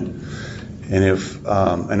moment. And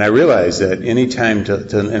and I realized that any time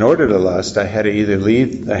in order to lust, I had to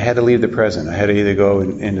leave the present. I had to either go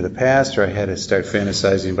into the past, or I had to start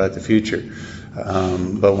fantasizing about the future.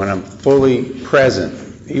 But when I'm fully present,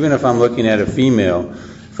 even if I'm looking at a female,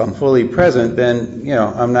 if I'm fully present, then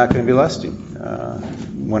I'm not going to be lusting.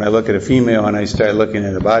 When I look at a female and I start looking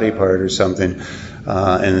at a body part or something,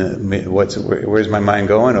 and where's my mind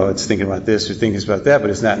going? Oh, it's thinking about this or thinking about that, but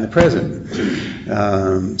it's not in the present.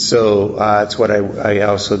 So that's what I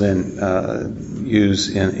also then use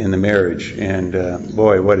in the marriage. And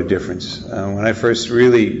boy, what a difference! When I first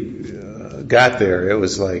really got there, it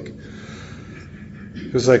was like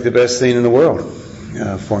the best thing in the world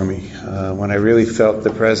for me. When I really felt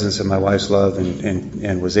the presence of my wife's love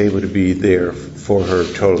and was able to be there for her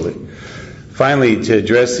totally. Finally, to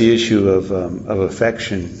address the issue of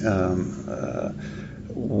affection,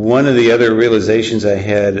 one of the other realizations I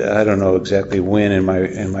had, I don't know exactly when in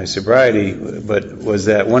my sobriety, but was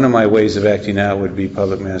that one of my ways of acting out would be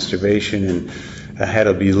public masturbation, and I had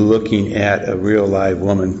to be looking at a real live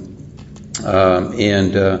woman.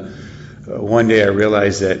 One day I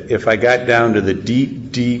realized that if I got down to the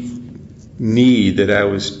deep, deep need that I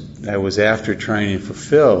was after trying to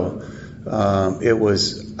fulfill,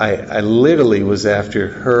 I literally was after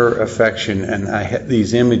her affection, and I had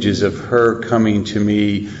these images of her coming to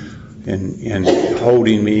me and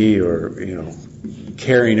holding me, or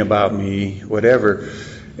caring about me, whatever.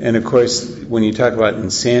 And of course, when you talk about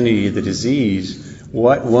insanity, the disease,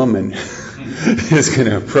 what woman is going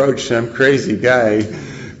to approach some crazy guy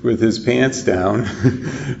with his pants down,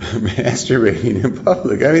 masturbating in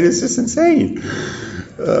public? I mean, it's just insane.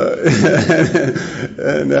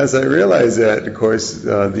 And as I realized that, of course,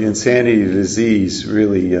 the insanity disease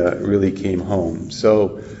really came home.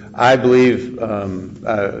 So I believe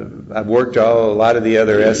I've worked a lot of the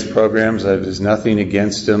other S programs. There's nothing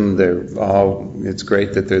against them. It's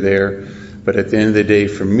great that they're there. But at the end of the day,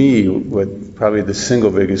 for me, what probably the single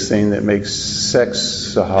biggest thing that makes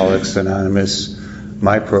Sexaholics Anonymous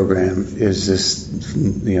my program is this,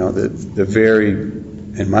 the very,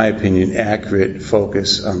 in my opinion, accurate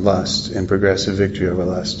focus on lust and progressive victory over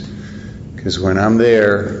lust. Because when I'm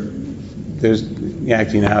there,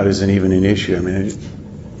 acting out isn't even an issue. I mean, it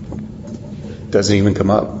doesn't even come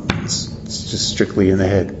up. It's It's just strictly in the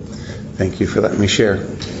head. Thank you for letting me share.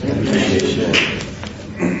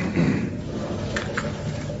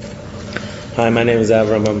 Hi, my name is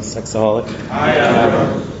Avram. I'm a sexaholic. Hi,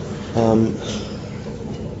 Avram.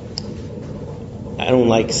 I don't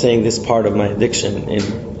like saying this part of my addiction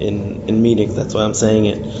in meetings. That's why I'm saying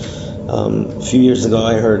it. A few years ago,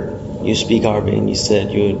 I heard you speak, Harvey, and you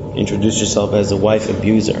said you would introduce yourself as a wife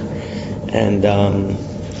abuser. And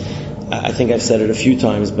I think I've said it a few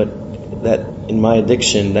times, but that in my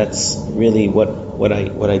addiction, that's really what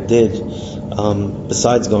I did.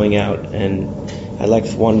 Besides going out, and I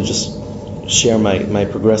want to just share my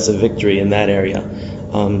progressive victory in that area.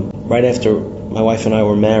 Right after my wife and I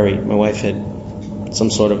were married, my wife had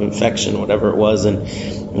some sort of infection, whatever it was,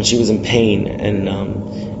 and she was in pain, and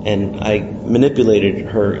I manipulated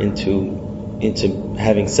her into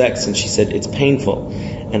having sex, and she said it's painful,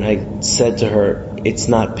 and I said to her, it's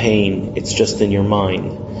not pain, it's just in your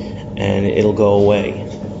mind, and it'll go away.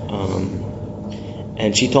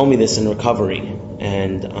 And she told me this in recovery,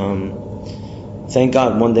 and thank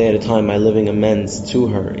God, one day at a time, my living amends to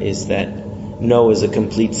her is that no is a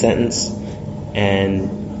complete sentence,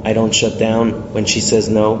 and I don't shut down when she says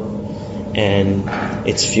no, and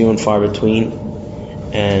it's few and far between,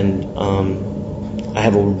 and I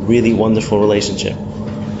have a really wonderful relationship,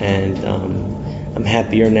 and I'm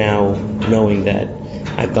happier now knowing that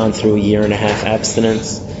I've gone through a 1.5 year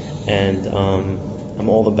abstinence, and I'm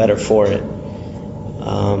all the better for it,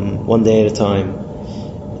 one day at a time.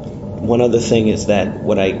 One other thing is that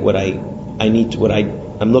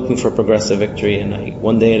I'm looking for progressive victory, and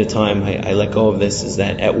one day at a time I let go of this, is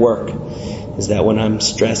that at work, is that when I'm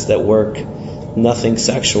stressed at work, nothing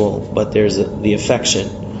sexual, but there's the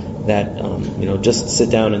affection that, just sit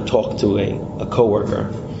down and talk to a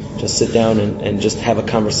coworker, just sit down and just have a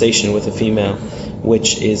conversation with a female,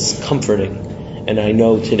 which is comforting. And I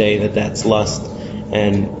know today that that's lust,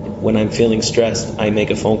 and when I'm feeling stressed, I make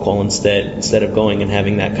a phone call instead of going and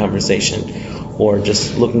having that conversation, or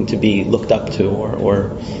just looking to be looked up to,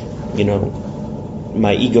 or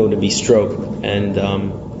my ego to be stroked. And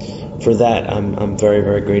for that, I'm very,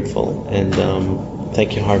 very grateful. And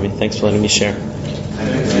thank you, Harvey. Thanks for letting me share.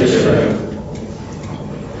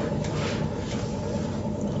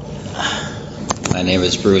 My name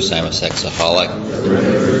is Bruce. I'm a sexaholic.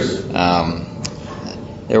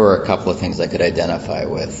 There were a couple of things I could identify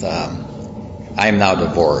with. I'm now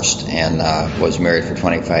divorced and was married for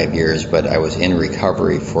 25 years, but I was in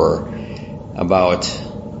recovery for about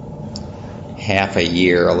half a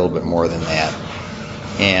year, a little bit more than that,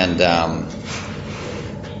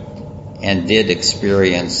 and did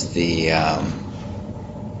experience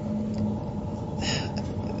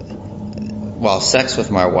sex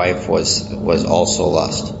with my wife was also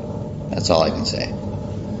lust. That's all I can say.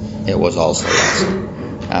 It was also lust.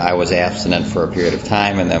 I was abstinent for a period of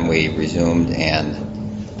time, and then we resumed, and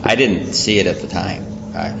I didn't see it at the time.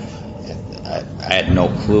 I had no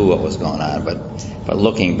clue what was going on, but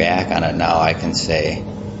looking back on it now, I can say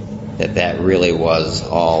that really was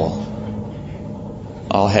all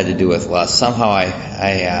had to do with lust. Somehow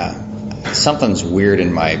something's weird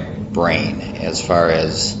in my brain as far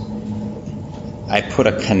as I put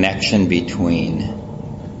a connection between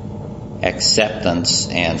acceptance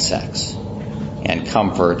and sex, and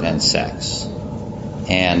comfort and sex.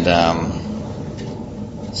 And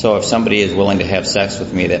so if somebody is willing to have sex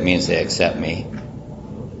with me, that means they accept me.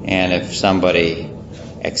 And if somebody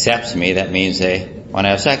accepts me, that means they want to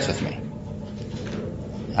have sex with me.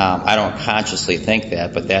 I don't consciously think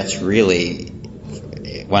that, but that's really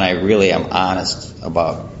when I really am honest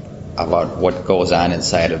about what goes on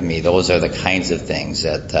inside of me. Those are the kinds of things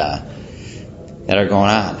that are going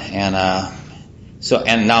on. And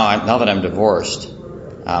now that I'm divorced,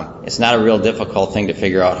 it's not a real difficult thing to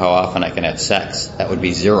figure out how often I can have sex. That would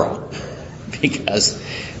be 0, because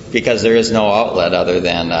there is no outlet other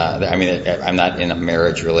than I'm not in a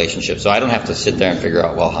marriage relationship, so I don't have to sit there and figure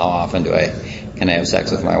out, well, how often can I have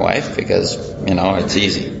sex with my wife, because it's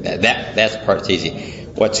easy. That part's easy.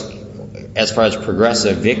 As far as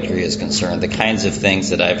progressive victory is concerned, the kinds of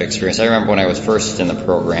things that I've experienced. I remember when I was first in the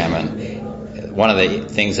program, and one of the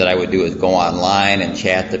things that I would do is go online and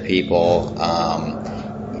chat to people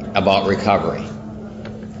about recovery,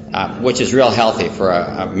 which is real healthy for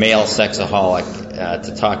a male sexaholic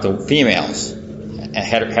to talk to females, a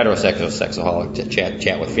heterosexual sexaholic to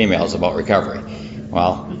chat with females about recovery.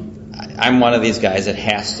 Well, I'm one of these guys that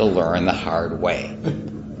has to learn the hard way.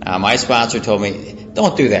 My sponsor told me,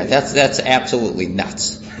 don't do that. That's absolutely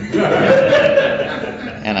nuts.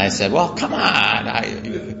 And I said, well, come on.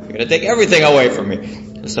 You're going to take everything away from me.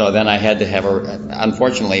 So then I had to have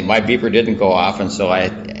unfortunately, my beeper didn't go off, and so I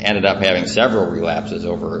ended up having several relapses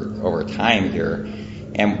over time here.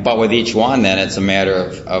 But with each one, then it's a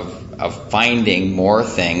matter of finding more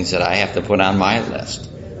things that I have to put on my list.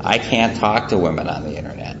 I can't talk to women on the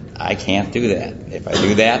internet. I can't do that. If I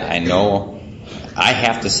do that, I know I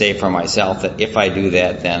have to say for myself that if I do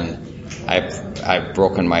that, then I've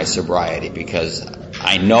broken my sobriety, because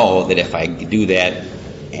I know that if I do that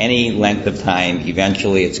any length of time,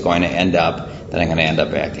 eventually it's going to end up that I'm going to end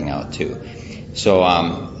up acting out too.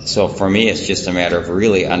 So for me, it's just a matter of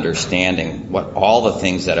really understanding what all the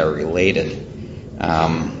things that are related.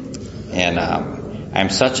 I'm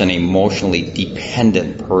such an emotionally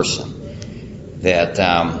dependent person that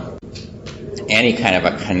any kind of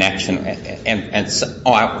a connection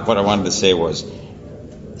what I wanted to say was,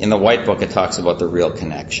 in the White Book it talks about the real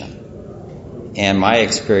connection. And my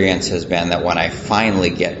experience has been that when I finally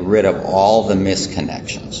get rid of all the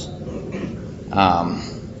misconnections,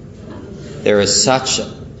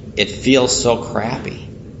 it feels so crappy,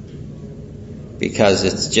 because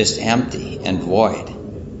it's just empty and void,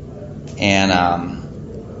 and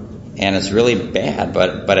it's really bad.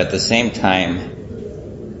 But at the same time,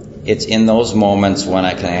 it's in those moments when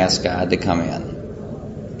I can ask God to come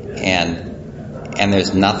in, and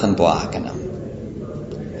there's nothing blocking Him.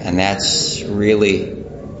 And that's really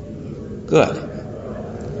good.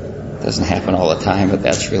 It doesn't happen all the time, but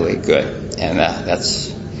that's really good. And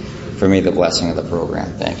that's, for me, the blessing of the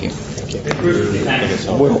program. Thank you. Thank you.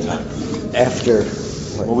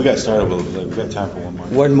 Well, we got started a little bit. We've got time for one more.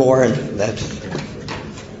 One more, and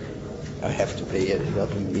I have to be at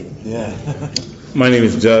another meeting. Yeah. My name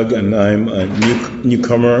is Doug, and I'm a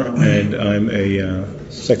newcomer, and I'm a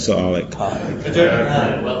sexaholic.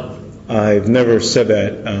 I've never said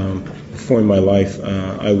that before in my life.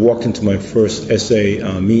 I walked into my first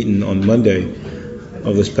SA meeting on Monday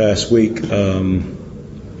of this past week, and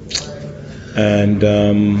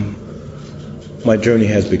my journey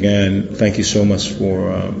has begun. Thank you so much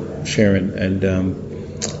for sharing, and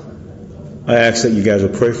I ask that you guys will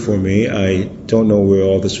pray for me. I don't know where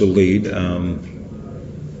all this will lead.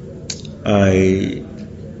 I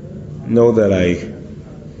know that I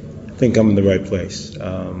think I'm in the right place.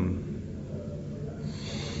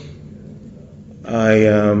 I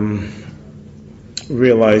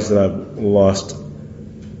realize that I've lost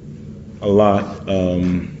a lot.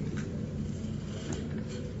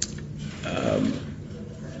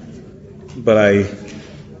 But I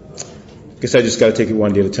guess I just got to take it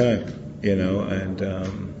one day at a time, and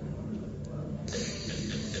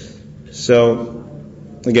so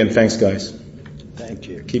again, thanks guys. Thank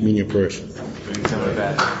you. Keep me in your prayers. Bring some of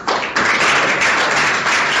that.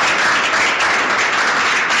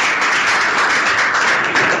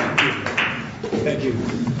 Thank you.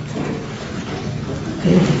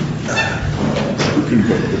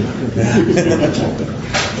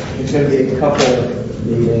 There's going to be a couple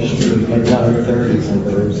meetings at 9:30 for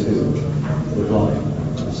those who would like.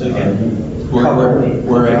 So again,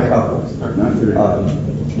 We're at couples.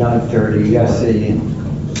 9:30, Yossi and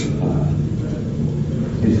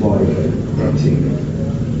his wife, Nancy.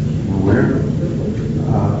 Where?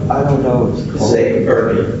 I don't know what it's called.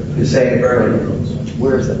 Passaic Berkeley.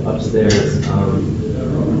 Where is it? Upstairs,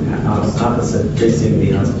 opposite, facing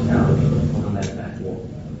the hospitality on that back wall.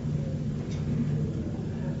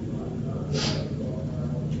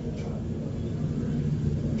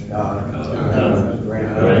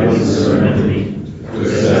 Grant us serenity to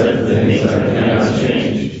accept the things that cannot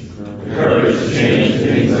change, the courage to change the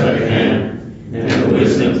things that can, and the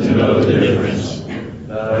wisdom to know the difference.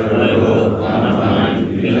 Thy will, not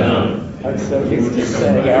mine, be done. I'm so used to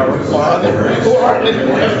saying, Our Father who art in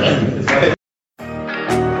heaven.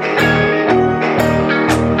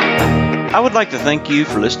 I would like to thank you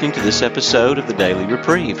for listening to this episode of the Daily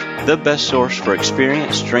Reprieve, the best source for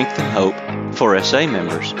experience, strength, and hope for SA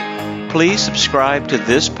members. Please subscribe to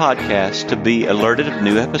this podcast to be alerted of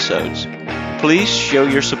new episodes. Please show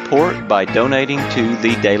your support by donating to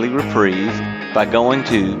the Daily Reprieve by going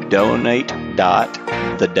to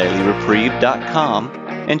donate.thedailyreprieve.com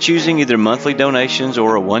and choosing either monthly donations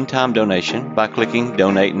or a one-time donation by clicking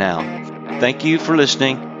Donate Now. Thank you for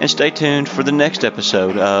listening, and stay tuned for the next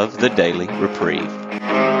episode of The Daily Reprieve.